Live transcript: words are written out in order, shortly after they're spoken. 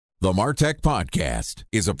The Martech Podcast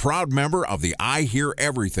is a proud member of the I Hear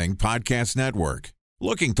Everything Podcast Network.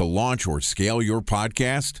 Looking to launch or scale your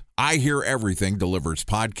podcast? I Hear Everything delivers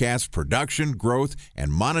podcast production, growth,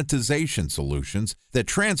 and monetization solutions that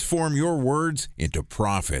transform your words into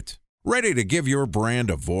profit. Ready to give your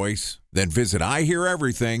brand a voice? Then visit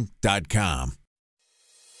iheareverything.com.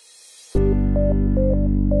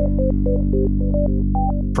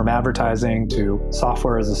 From advertising to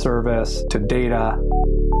software as a service to data.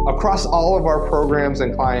 Across all of our programs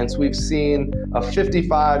and clients, we've seen a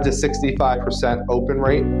 55 to 65% open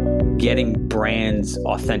rate. Getting brands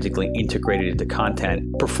authentically integrated into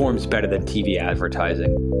content performs better than TV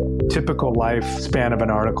advertising. Typical lifespan of an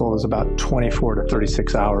article is about 24 to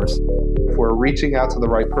 36 hours. If we're reaching out to the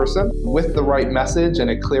right person with the right message and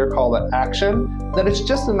a clear call to action, then it's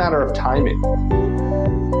just a matter of timing.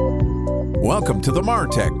 Welcome to the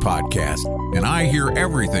Martech Podcast, an I Hear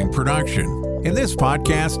Everything production. In this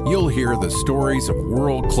podcast, you'll hear the stories of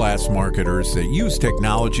world-class marketers that use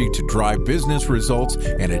technology to drive business results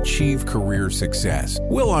and achieve career success.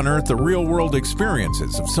 We'll unearth the real-world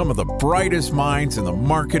experiences of some of the brightest minds in the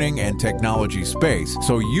marketing and technology space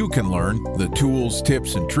so you can learn the tools,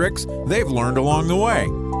 tips, and tricks they've learned along the way.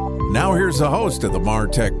 Now here's the host of the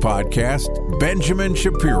Martech Podcast, Benjamin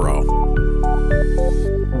Shapiro.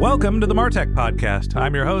 Welcome to the Martech Podcast.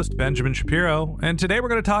 I'm your host, Benjamin Shapiro, and today we're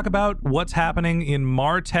going to talk about what's happening in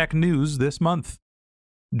Martech news this month.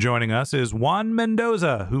 Joining us is Juan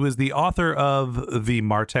Mendoza, who is the author of the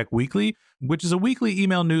Martech Weekly, which is a weekly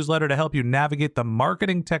email newsletter to help you navigate the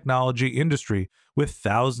marketing technology industry. With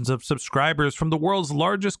thousands of subscribers from the world's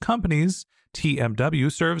largest companies,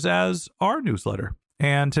 TMW serves as our newsletter.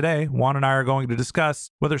 And today, Juan and I are going to discuss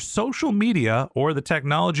whether social media or the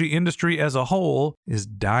technology industry as a whole is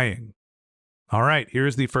dying. All right,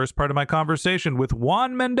 here's the first part of my conversation with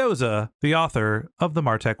Juan Mendoza, the author of the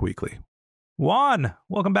Martech Weekly. Juan,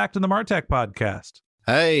 welcome back to the Martech Podcast.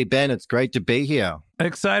 Hey, Ben, it's great to be here.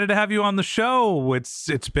 Excited to have you on the show. It's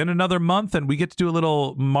been another month, and we get to do a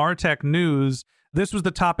little Martech news. This was the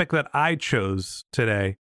topic that I chose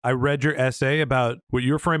today. I read your essay about what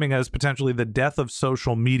you're framing as potentially the death of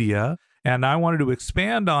social media, and I wanted to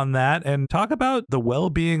expand on that and talk about the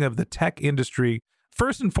well-being of the tech industry.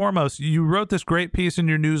 First and foremost, you wrote this great piece in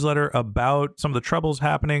your newsletter about some of the troubles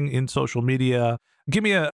happening in social media. Give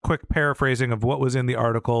me a quick paraphrasing of what was in the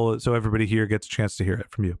article so everybody here gets a chance to hear it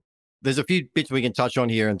from you. There's a few bits we can touch on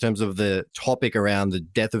here in terms of the topic around the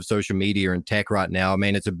death of social media and tech right now. I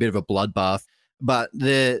mean, it's a bit of a bloodbath. But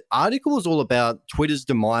the article is all about Twitter's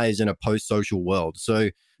demise in a post-social world. So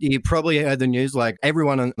you probably heard the news, like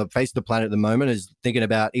everyone on the face of the planet at the moment is thinking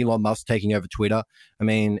about Elon Musk taking over Twitter. I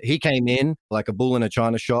mean, he came in like a bull in a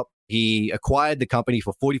china shop. He acquired the company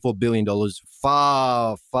for $44 billion,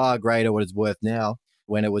 far, far greater what it's worth now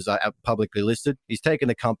when it was publicly listed. He's taken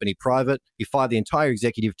the company private. He fired the entire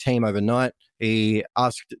executive team overnight. He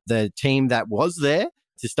asked the team that was there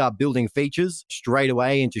to start building features straight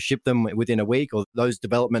away and to ship them within a week, or those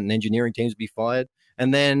development and engineering teams be fired.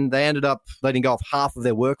 And then they ended up letting go of half of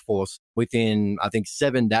their workforce within, I think,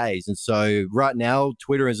 7 days. And so right now,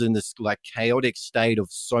 Twitter is in this like chaotic state of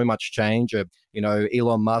so much change.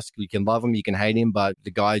 Elon Musk, you can love him, you can hate him, but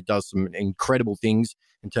the guy does some incredible things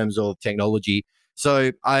in terms of technology.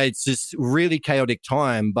 So it's this really chaotic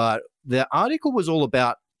time, but the article was all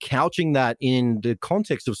about couching that in the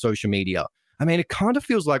context of social media. I mean, it kind of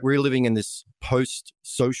feels like we're living in this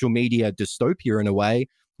post-social media dystopia in a way.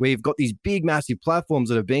 We've got these big, massive platforms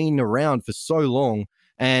that have been around for so long.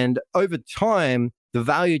 And over time, the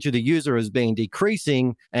value to the user has been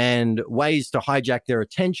decreasing, and ways to hijack their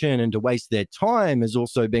attention and to waste their time has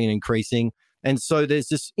also been increasing. And so there's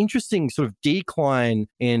this interesting sort of decline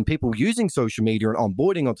in people using social media and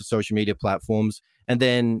onboarding onto social media platforms. And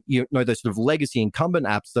then, those sort of legacy incumbent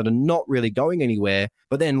apps that are not really going anywhere,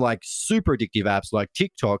 but then like super addictive apps like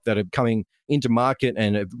TikTok that are coming into market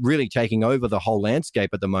and are really taking over the whole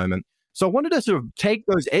landscape at the moment. So I wanted to sort of take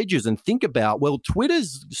those edges and think about, well,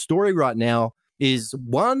 Twitter's story right now is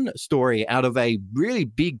one story out of a really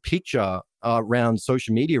big picture around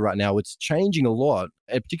social media right now. It's changing a lot,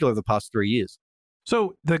 particularly over the past 3 years.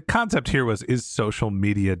 So the concept here is social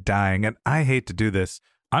media dying? And I hate to do this.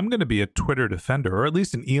 I'm going to be a Twitter defender, or at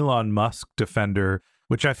least an Elon Musk defender,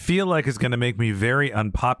 which I feel like is going to make me very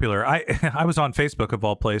unpopular. I was on Facebook of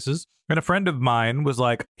all places, and a friend of mine was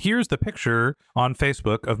like, here's the picture on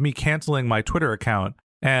Facebook of me canceling my Twitter account.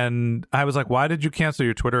 And I was like, why did you cancel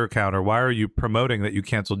your Twitter account? Or why are you promoting that you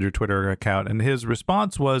canceled your Twitter account? And his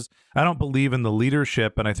response was, I don't believe in the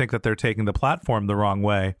leadership, and I think that they're taking the platform the wrong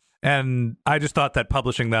way. And I just thought that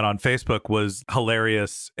publishing that on Facebook was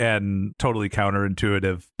hilarious and totally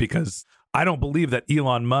counterintuitive because I don't believe that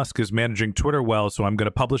Elon Musk is managing Twitter well, so I'm going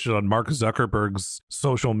to publish it on Mark Zuckerberg's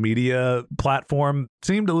social media platform.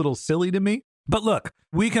 Seemed a little silly to me. But look,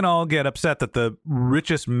 we can all get upset that the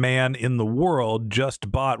richest man in the world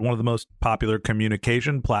just bought one of the most popular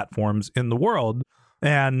communication platforms in the world,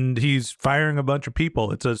 and he's firing a bunch of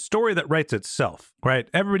people. It's a story that writes itself, right?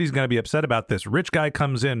 Everybody's going to be upset about this. Rich guy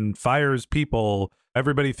comes in, fires people.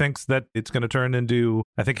 Everybody thinks that it's going to turn into,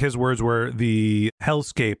 I think his words were, the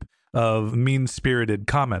hellscape of mean-spirited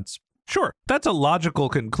comments. Sure, that's a logical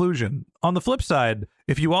conclusion. On the flip side,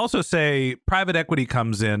 if you also say private equity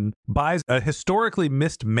comes in, buys a historically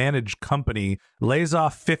mismanaged company, lays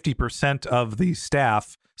off 50% of the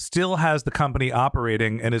staff, still has the company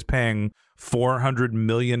operating and is paying $400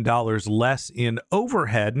 million less in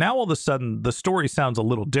overhead, now all of a sudden the story sounds a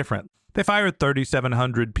little different. They fired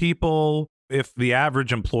 3,700 people. If the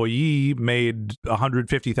average employee made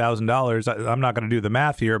 $150,000, I'm not going to do the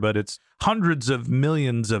math here, but it's hundreds of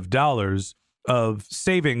millions of dollars of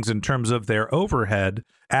savings in terms of their overhead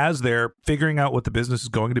as they're figuring out what the business is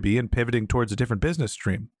going to be and pivoting towards a different business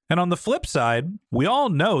stream. And on the flip side, we all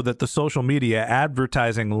know that the social media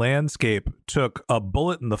advertising landscape took a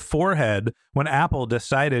bullet in the forehead when Apple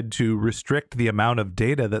decided to restrict the amount of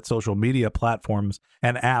data that social media platforms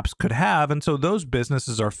and apps could have. And so those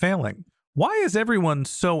businesses are failing. Why is everyone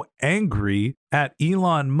so angry at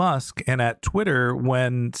Elon Musk and at Twitter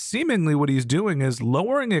when seemingly what he's doing is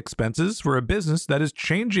lowering expenses for a business that is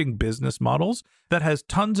changing business models that has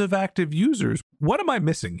tons of active users? What am I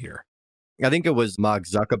missing here? I think it was Mark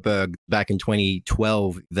Zuckerberg back in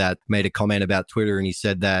 2012 that made a comment about Twitter, and he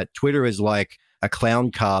said that Twitter is like a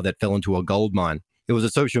clown car that fell into a gold mine. It was a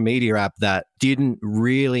social media app that didn't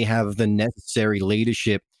really have the necessary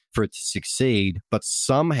leadership for it to succeed, but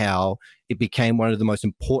somehow it became one of the most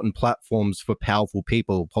important platforms for powerful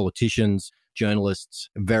people, politicians, journalists,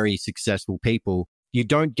 very successful people. You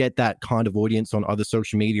don't get that kind of audience on other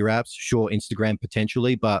social media apps, sure, Instagram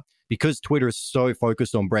potentially, but because Twitter is so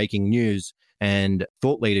focused on breaking news and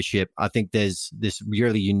thought leadership, I think there's this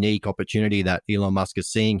really unique opportunity that Elon Musk is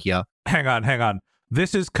seeing here. Hang on.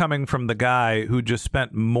 This is coming from the guy who just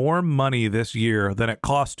spent more money this year than it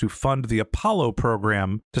cost to fund the Apollo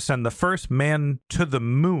program to send the first man to the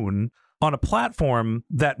moon on a platform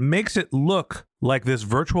that makes it look like this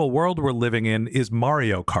virtual world we're living in is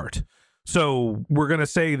Mario Kart. So we're going to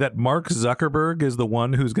say that Mark Zuckerberg is the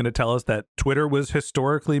one who's going to tell us that Twitter was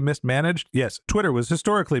historically mismanaged? Yes, Twitter was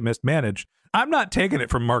historically mismanaged. I'm not taking it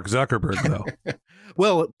from Mark Zuckerberg, though.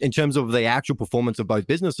 Well, in terms of the actual performance of both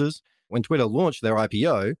businesses, when Twitter launched their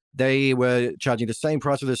IPO, they were charging the same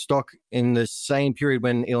price of their stock in the same period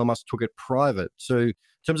when Elon Musk took it private. So in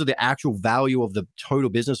terms of the actual value of the total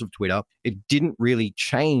business of Twitter, it didn't really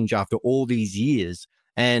change after all these years.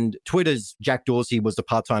 And Twitter's Jack Dorsey was the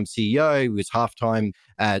part-time CEO. He was half-time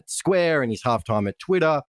at Square and he's half-time at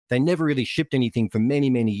Twitter. They never really shipped anything for many,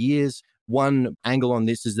 many years. One angle on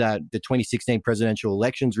this is that the 2016 presidential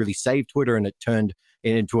elections really saved Twitter and it turned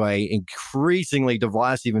it into an increasingly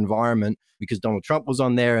divisive environment because Donald Trump was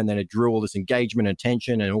on there and then it drew all this engagement and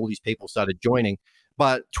attention and all these people started joining.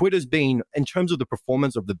 But Twitter's been, in terms of the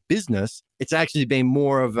performance of the business, it's actually been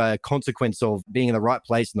more of a consequence of being in the right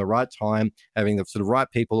place in the right time, having the sort of right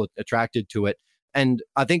people attracted to it. And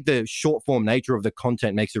I think the short form nature of the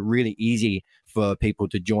content makes it really easy for people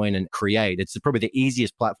to join and create. It's probably the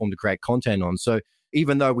easiest platform to create content on. So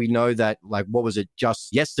even though we know that, like, what was it, just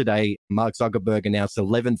yesterday, Mark Zuckerberg announced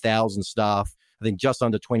 11,000 staff, I think just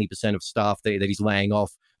under 20% of staff that he's laying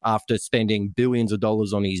off after spending billions of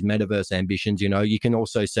dollars on his metaverse ambitions. You know, you can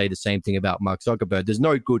also say the same thing about Mark Zuckerberg. There's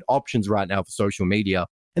no good options right now for social media.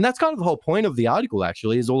 And that's kind of the whole point of the article,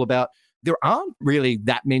 actually, is all about there aren't really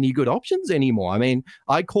that many good options anymore. I mean,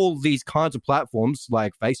 I call these kinds of platforms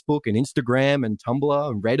like Facebook and Instagram and Tumblr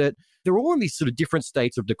and Reddit, they're all in these sort of different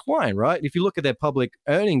states of decline, right? If you look at their public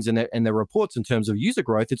earnings and their reports in terms of user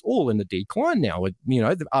growth, it's all in the decline now. You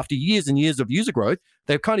know, after years and years of user growth,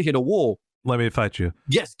 they've kind of hit a wall. Let me fight you.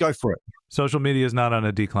 Yes, go for it. Social media is not on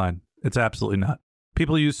a decline. It's absolutely not.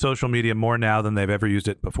 People use social media more now than they've ever used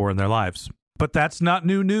it before in their lives. But that's not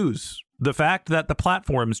new news. The fact that the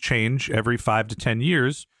platforms change every 5 to 10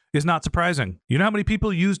 years is not surprising. You know how many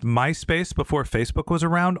people used MySpace before Facebook was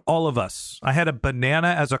around? All of us. I had a banana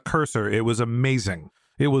as a cursor. It was amazing.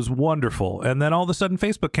 It was wonderful. And then all of a sudden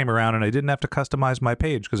Facebook came around and I didn't have to customize my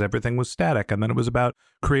page because everything was static. And then it was about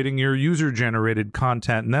creating your user-generated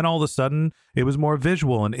content. And then all of a sudden it was more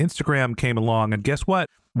visual and Instagram came along. And guess what?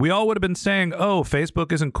 We all would have been saying, oh,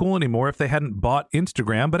 Facebook isn't cool anymore if they hadn't bought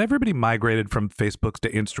Instagram. But everybody migrated from Facebook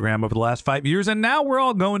to Instagram over the last 5 years. And now we're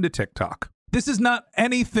all going to TikTok. This is not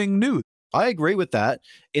anything new. I agree with that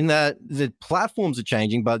in that the platforms are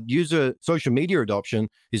changing, but user social media adoption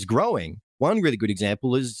is growing. One really good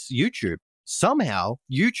example is YouTube. Somehow,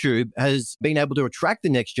 YouTube has been able to attract the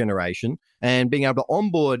next generation and being able to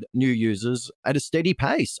onboard new users at a steady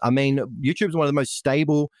pace. I mean, YouTube is one of the most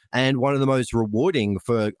stable and one of the most rewarding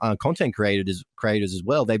for content creators as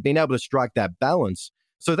well. They've been able to strike that balance.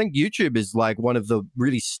 So I think YouTube is like one of the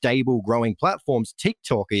really stable, growing platforms.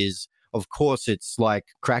 TikTok is, of course, it's like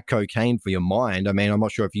crack cocaine for your mind. I mean, I'm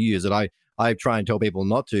not sure if you use it. I try and tell people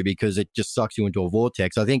not to because it just sucks you into a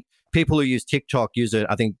vortex. I think people who use TikTok use it,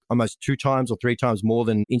 I think, almost 2 times or 3 times more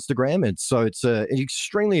than Instagram. And so it's an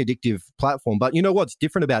extremely addictive platform. But you know what's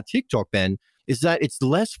different about TikTok, Ben, is that it's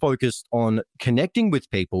less focused on connecting with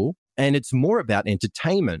people and it's more about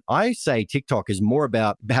entertainment. I say TikTok is more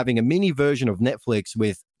about having a mini version of Netflix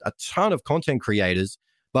with a ton of content creators,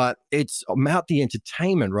 but it's about the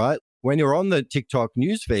entertainment, right? When you're on the TikTok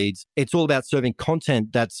news feeds, it's all about serving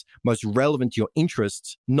content that's most relevant to your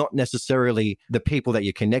interests, not necessarily the people that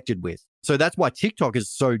you're connected with. So that's why TikTok is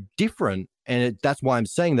so different. And that's why I'm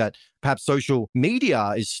saying that perhaps social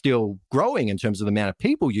media is still growing in terms of the amount of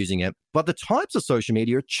people using it, but the types of social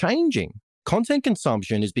media are changing. Content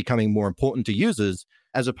consumption is becoming more important to users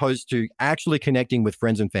as opposed to actually connecting with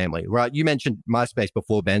friends and family, right? You mentioned MySpace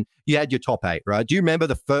before, Ben. You had your top 8, right? Do you remember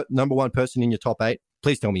the number 1 person in your top 8?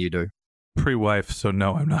 Please tell me you do. Pre-wife, so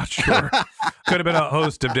no, I'm not sure. Could have been a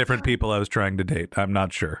host of different people I was trying to date. I'm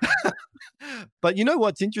not sure. But you know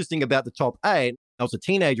what's interesting about the top 8? I was a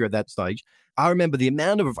teenager at that stage. I remember the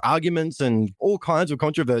amount of arguments and all kinds of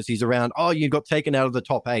controversies around, oh, you got taken out of the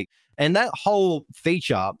top 8. And that whole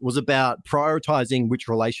feature was about prioritizing which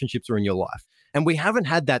relationships are in your life. And we haven't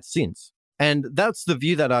had that since. And that's the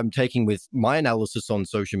view that I'm taking with my analysis on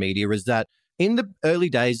social media is that in the early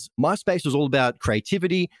days, MySpace was all about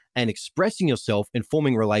creativity and expressing yourself and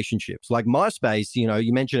forming relationships. Like MySpace, you know,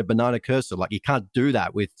 you mentioned a banana cursor, like you can't do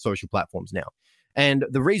that with social platforms now. And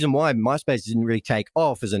the reason why MySpace didn't really take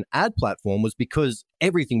off as an ad platform was because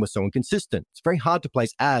everything was so inconsistent. It's very hard to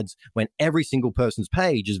place ads when every single person's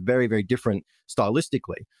page is very, very different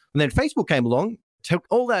stylistically. And then Facebook came along, took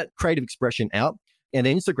all that creative expression out, and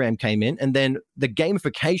then Instagram came in, and then the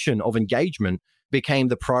gamification of engagement became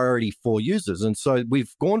the priority for users. And so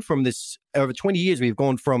we've gone from this, over 20 years, we've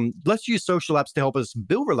gone from let's use social apps to help us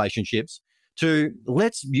build relationships to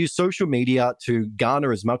let's use social media to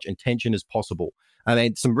garner as much attention as possible. I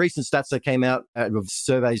mean, some recent stats that came out of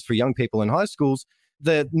surveys for young people in high schools,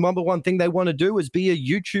 the number one thing they want to do is be a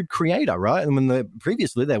YouTube creator, right? And when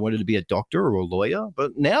previously they wanted to be a doctor or a lawyer,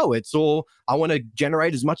 but now it's all, I want to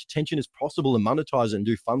generate as much attention as possible and monetize it and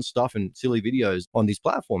do fun stuff and silly videos on these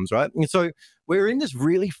platforms, right? And so we're in this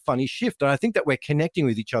really funny shift. And I think that we're connecting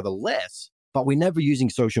with each other less, but we're never using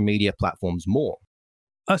social media platforms more.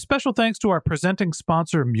 A special thanks to our presenting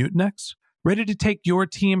sponsor, Mutinex. Ready to take your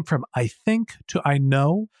team from I think to I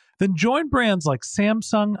know? Then join brands like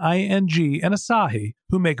Samsung, ING, and Asahi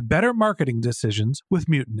who make better marketing decisions with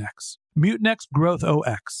Mutinex. Mutinex Growth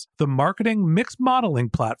OX, the marketing mix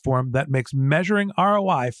modeling platform that makes measuring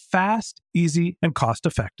ROI fast, easy, and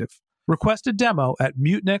cost-effective. Request a demo at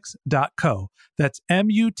mutinex.co. That's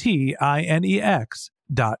MUTINEX.co.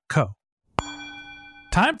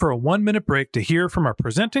 Time for a 1-minute break to hear from our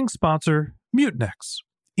presenting sponsor, Mutinex.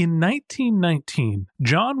 In 1919,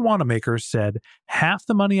 John Wanamaker said, "Half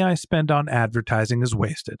the money I spend on advertising is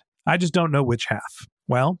wasted. I just don't know which half."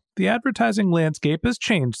 Well, the advertising landscape has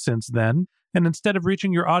changed since then, and instead of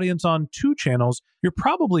reaching your audience on 2 channels, you're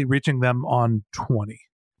probably reaching them on 20.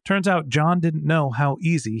 Turns out John didn't know how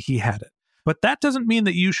easy he had it. But that doesn't mean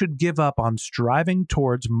that you should give up on striving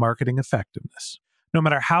towards marketing effectiveness. No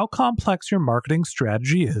matter how complex your marketing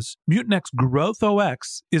strategy is, Mutinex Growth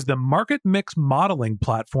OX is the market mix modeling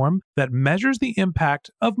platform that measures the impact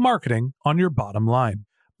of marketing on your bottom line.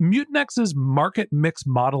 Mutinex's market mix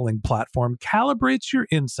modeling platform calibrates your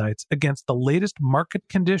insights against the latest market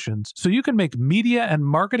conditions so you can make media and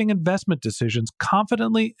marketing investment decisions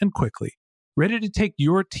confidently and quickly. Ready to take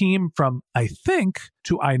your team from I think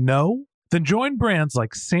to I know? Then join brands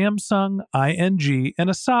like Samsung, ING, and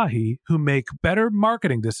Asahi who make better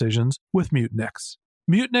marketing decisions with Mutinex.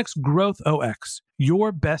 Mutinex Growth OX.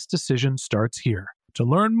 Your best decision starts here. To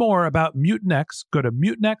learn more about Mutinex, go to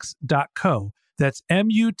mutinex.co. That's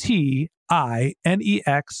MUTINEX.co.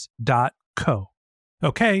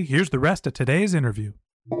 Okay, here's the rest of today's interview.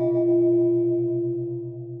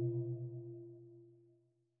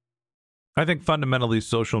 I think fundamentally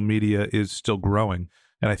social media is still growing.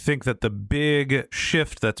 And I think that the big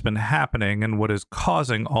shift that's been happening and what is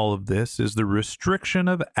causing all of this is the restriction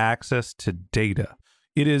of access to data.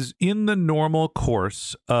 It is in the normal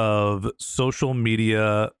course of social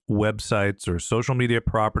media websites or social media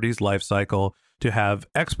properties lifecycle to have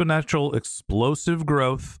exponential, explosive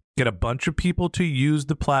growth, get a bunch of people to use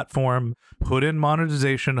the platform, put in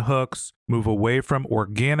monetization hooks, move away from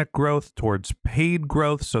organic growth towards paid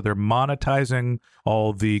growth. So they're monetizing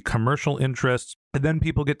all the commercial interests. And then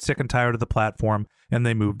people get sick and tired of the platform and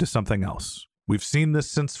they move to something else. We've seen this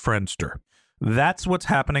since Friendster. That's what's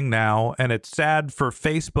happening now. And it's sad for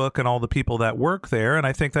Facebook and all the people that work there. And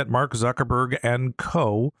I think that Mark Zuckerberg and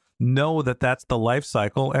co. know that that's the life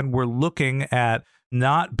cycle. And we're looking at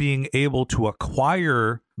not being able to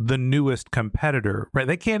acquire the newest competitor, right?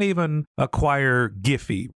 They can't even acquire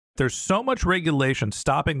Giphy. There's so much regulation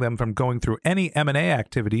stopping them from going through any M&A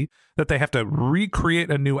activity that they have to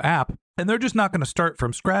recreate a new app, and they're just not going to start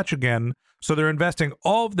from scratch again. So they're investing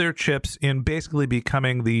all of their chips in basically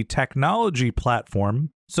becoming the technology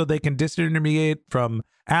platform so they can disintermediate from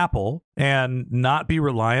Apple and not be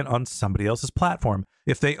reliant on somebody else's platform.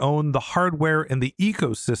 If they own the hardware and the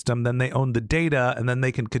ecosystem, then they own the data, and then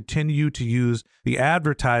they can continue to use the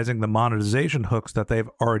advertising, the monetization hooks that they've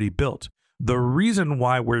already built. The reason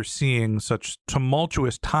why we're seeing such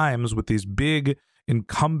tumultuous times with these big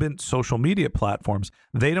incumbent social media platforms,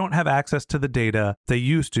 they don't have access to the data they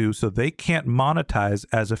used to, so they can't monetize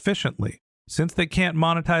as efficiently. Since they can't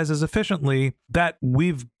monetize as efficiently, that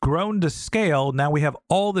we've grown to scale, now we have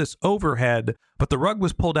all this overhead, but the rug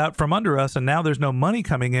was pulled out from under us and now there's no money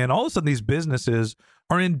coming in. All of a sudden, these businesses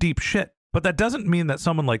are in deep shit. But that doesn't mean that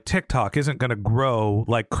someone like TikTok isn't going to grow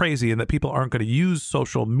like crazy and that people aren't going to use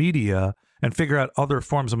social media and figure out other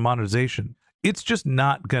forms of monetization. It's just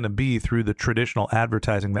not going to be through the traditional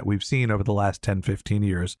advertising that we've seen over the last 10, 15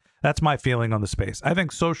 years. That's my feeling on the space. I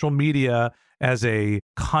think social media as a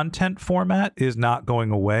content format is not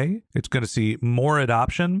going away. It's going to see more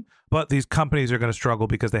adoption, but these companies are going to struggle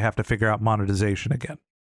because they have to figure out monetization again.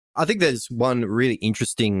 I think there's one really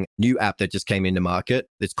interesting new app that just came into market.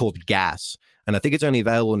 It's called Gas. And I think it's only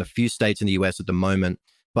available in a few states in the US at the moment.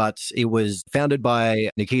 But it was founded by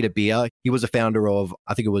Nikita Beer. He was a founder of,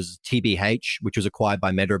 I think it was TBH, which was acquired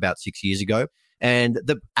by Meta about 6 years ago. And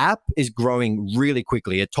the app is growing really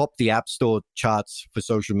quickly. It topped the App Store charts for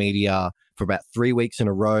social media for about 3 weeks in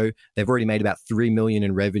a row. They've already made about $3 million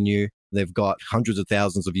in revenue. They've got hundreds of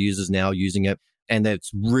thousands of users now using it. And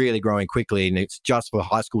it's really growing quickly. And it's just for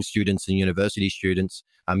high school students and university students.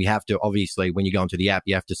 You have to, obviously, when you go into the app,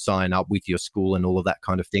 you have to sign up with your school and all of that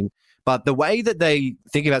kind of thing. But the way that they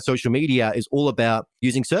think about social media is all about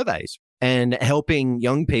using surveys and helping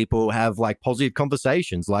young people have like positive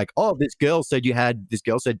conversations. Like, oh, this girl said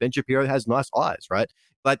Ben Shapiro has nice eyes, right?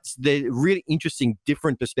 But the really interesting,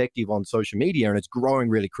 different perspective on social media, and it's growing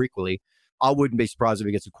really quickly. I wouldn't be surprised if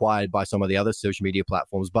it gets acquired by some of the other social media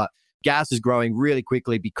platforms, but Gas is growing really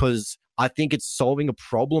quickly because I think it's solving a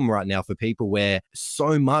problem right now for people where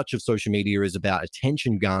so much of social media is about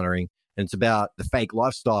attention garnering. And it's about the fake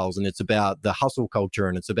lifestyles, and it's about the hustle culture,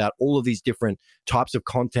 and it's about all of these different types of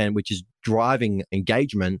content, which is driving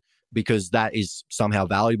engagement because that is somehow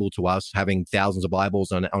valuable to us, having thousands of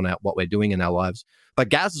eyeballs on what we're doing in our lives. But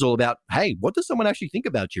Gas is all about, hey, what does someone actually think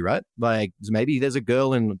about you, right? Like maybe there's a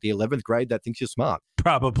girl in the 11th grade that thinks you're smart.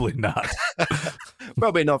 Probably not.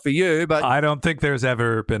 Probably not for you, but I don't think there's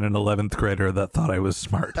ever been an 11th grader that thought I was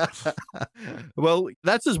smart. Well,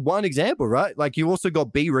 that's just one example, right? Like you also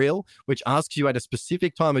got Be Real, which asks you at a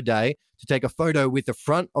specific time of day to take a photo with the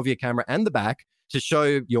front of your camera and the back to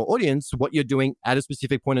show your audience what you're doing at a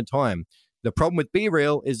specific point in time. The problem with Be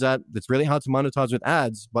Real is that it's really hard to monetize with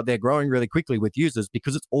ads, but they're growing really quickly with users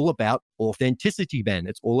because it's all about authenticity, Ben.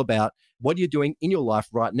 It's all about what you're doing in your life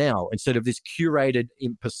right now instead of this curated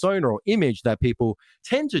persona or image that people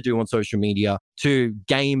tend to do on social media to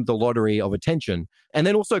game the lottery of attention. And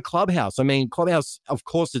then also Clubhouse. I mean, Clubhouse, of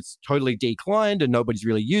course, it's totally declined and nobody's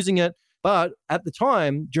really using it. But at the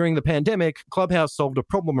time, during the pandemic, Clubhouse solved a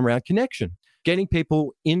problem around connection, getting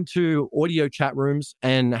people into audio chat rooms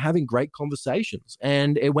and having great conversations.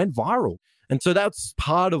 And it went viral. And so that's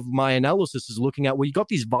part of my analysis is looking at, well, you got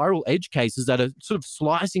these viral edge cases that are sort of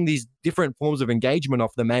slicing these different forms of engagement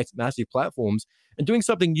off the massive platforms and doing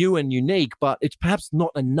something new and unique, but it's perhaps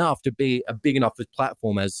not enough to be a big enough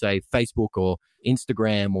platform as, say, Facebook or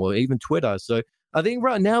Instagram or even Twitter. So I think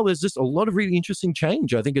right now there's just a lot of really interesting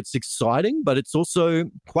change. I think it's exciting, but it's also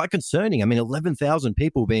quite concerning. I mean, 11,000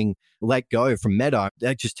 people being let go from Meta,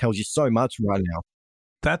 that just tells you so much right now.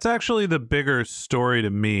 That's actually the bigger story to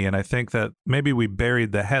me, and I think that maybe we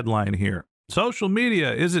buried the headline here. Social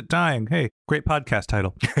media, is it dying? Hey, great podcast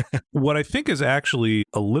title. What I think is actually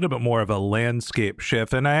a little bit more of a landscape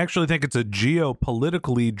shift, and I actually think it's a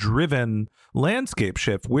geopolitically driven landscape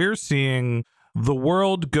shift. We're seeing the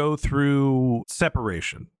world go through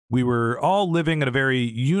separation. We were all living in a very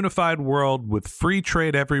unified world with free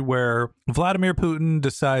trade everywhere. Vladimir Putin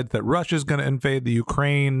decides that Russia's going to invade the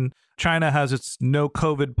Ukraine. China has its no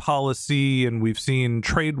COVID policy, and we've seen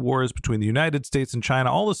trade wars between the United States and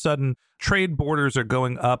China. All of a sudden, trade borders are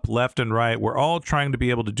going up left and right. We're all trying to be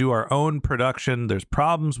able to do our own production. There's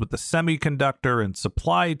problems with the semiconductor and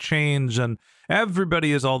supply chains, and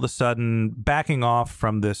everybody is all of a sudden backing off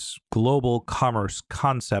from this global commerce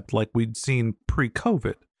concept like we'd seen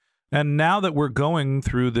pre-COVID. And now that we're going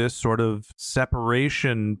through this sort of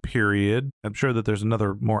separation period, I'm sure that there's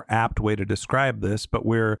another more apt way to describe this, but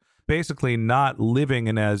we're basically not living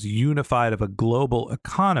in as unified of a global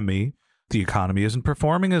economy. The economy isn't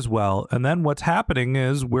performing as well. And then what's happening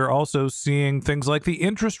is we're also seeing things like the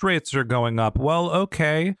interest rates are going up. Well,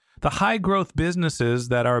 okay, the high growth businesses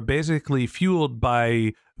that are basically fueled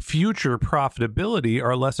by future profitability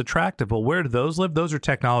are less attractive. Well, where do those live? Those are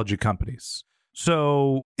technology companies.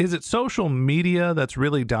 So is it social media that's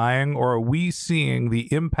really dying, or are we seeing the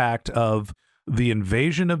impact of the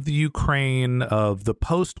invasion of the Ukraine, of the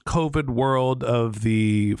post-COVID world, of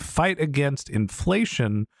the fight against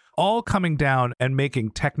inflation, all coming down and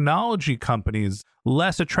making technology companies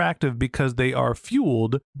less attractive because they are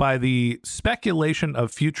fueled by the speculation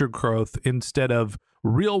of future growth instead of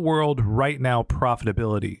real world right now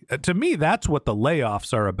profitability? To me, that's what the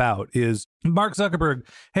layoffs are about. Is Mark Zuckerberg,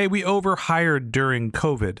 hey, we overhired during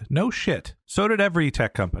COVID. No shit. So did every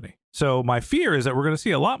tech company. So my fear is that we're going to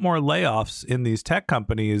see a lot more layoffs in these tech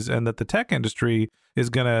companies, and that the tech industry is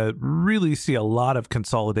going to really see a lot of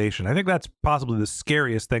consolidation. I think that's possibly the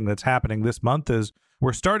scariest thing that's happening this month. Is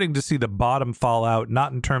we're starting to see the bottom fall out,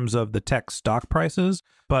 not in terms of the tech stock prices,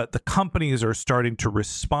 but the companies are starting to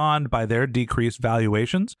respond by their decreased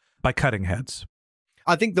valuations by cutting heads.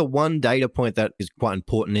 I think the one data point that is quite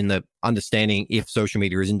important in the understanding if social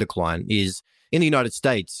media is in decline is in the United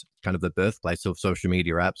States, kind of the birthplace of social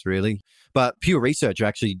media apps, really. But Pew Research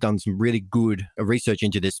actually done some really good research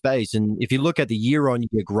into this space. And if you look at the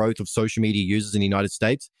year-on-year growth of social media users in the United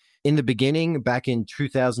States, in the beginning, back in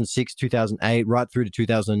 2006, 2008, right through to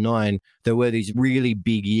 2009, there were these really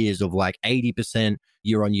big years of like 80%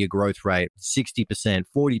 year-on-year growth rate, 60%,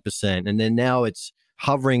 40%. And then now it's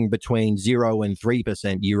hovering between 0 and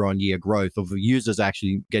 3% year-on-year growth of users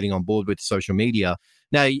actually getting on board with social media.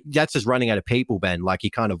 Now, that's just running out of people, Ben. Like,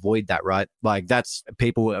 you can't avoid that, right? Like, that's,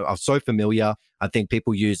 people are so familiar. I think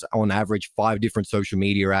people use, on average, 5 different social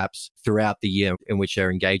media apps throughout the year in which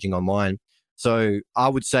they're engaging online. So I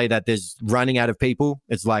would say that there's running out of people.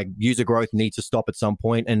 It's like user growth needs to stop at some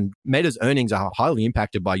point. And Meta's earnings are highly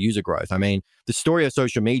impacted by user growth. I mean, the story of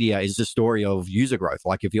social media is the story of user growth.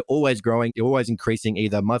 Like, if you're always growing, you're always increasing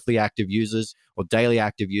either monthly active users or daily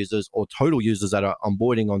active users or total users that are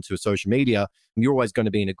onboarding onto social media, you're always going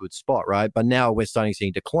to be in a good spot, right? But now we're starting to see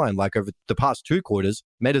a decline. Like, over the past 2 quarters,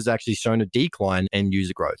 Meta's actually shown a decline in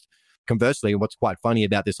user growth. Conversely, what's quite funny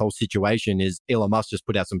about this whole situation is Elon Musk just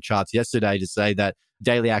put out some charts yesterday to say that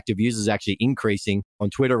daily active users are actually increasing on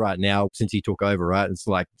Twitter right now since he took over, right? It's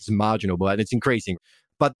like, it's marginal, but it's increasing.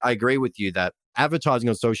 But I agree with you that advertising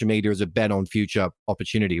on social media is a bet on future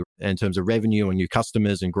opportunity in terms of revenue and new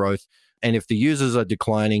customers and growth. And if the users are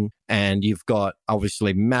declining and you've got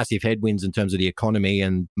obviously massive headwinds in terms of the economy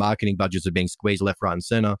and marketing budgets are being squeezed left, right, and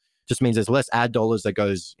center, just means there's less ad dollars that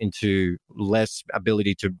goes into less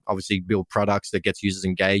ability to obviously build products that gets users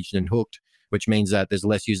engaged and hooked, which means that there's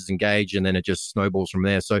less users engaged and then it just snowballs from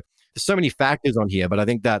there. So there's so many factors on here, but I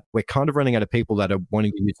think that we're kind of running out of people that are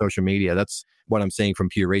wanting to use social media. That's what I'm seeing from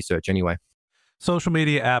Pew Research anyway. Social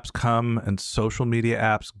media apps come and social media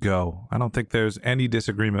apps go. I don't think there's any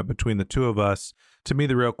disagreement between the two of us. To me,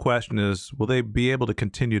 the real question is, will they be able to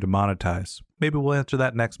continue to monetize? Maybe we'll answer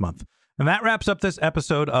that next month. And that wraps up this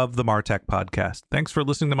episode of the Martech Podcast. Thanks for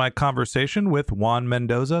listening to my conversation with Juan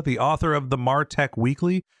Mendoza, the author of the Martech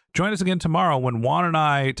Weekly. Join us again tomorrow when Juan and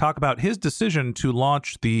I talk about his decision to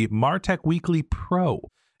launch the Martech Weekly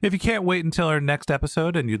Pro. If you can't wait until our next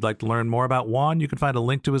episode and you'd like to learn more about Juan, you can find a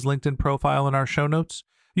link to his LinkedIn profile in our show notes.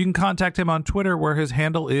 You can contact him on Twitter, where his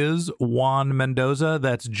handle is Juan Mendoza.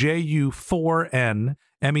 That's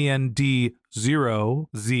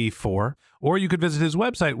JU4NMEND0Z4. Or you could visit his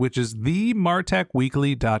website, which is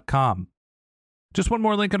themartechweekly.com. Just one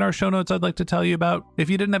more link in our show notes I'd like to tell you about. If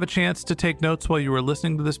you didn't have a chance to take notes while you were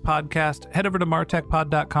listening to this podcast, head over to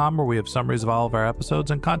martechpod.com, where we have summaries of all of our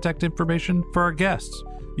episodes and contact information for our guests.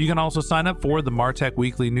 You can also sign up for the Martech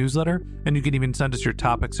Weekly newsletter, and you can even send us your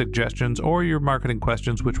topic suggestions or your marketing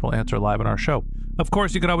questions, which we'll answer live on our show. Of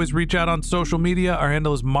course, you can always reach out on social media. Our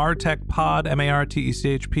handle is MartechPod,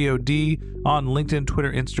 MartechPod, on LinkedIn,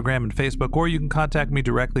 Twitter, Instagram, and Facebook, or you can contact me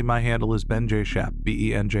directly. My handle is Ben J. Shap,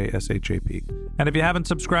 BenJShap. And if you haven't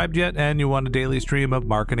subscribed yet and you want a daily stream of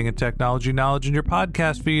marketing and technology knowledge in your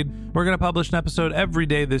podcast feed, we're going to publish an episode every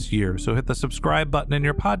day this year. So hit the subscribe button in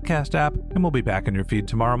your podcast app, and we'll be back in your feed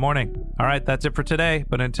tomorrow morning. All right, that's it for today.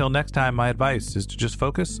 But until next time, my advice is to just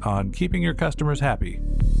focus on keeping your customers happy.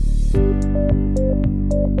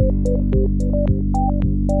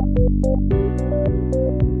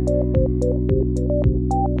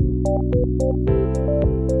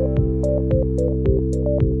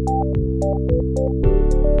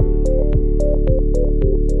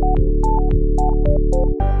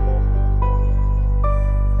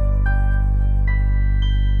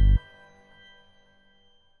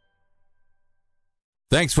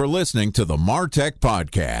 Thanks for listening to the Martech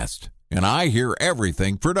Podcast, and I Hear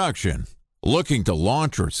Everything production. Looking to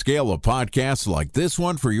launch or scale a podcast like this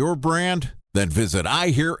one for your brand? Then visit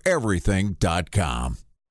iheareverything.com.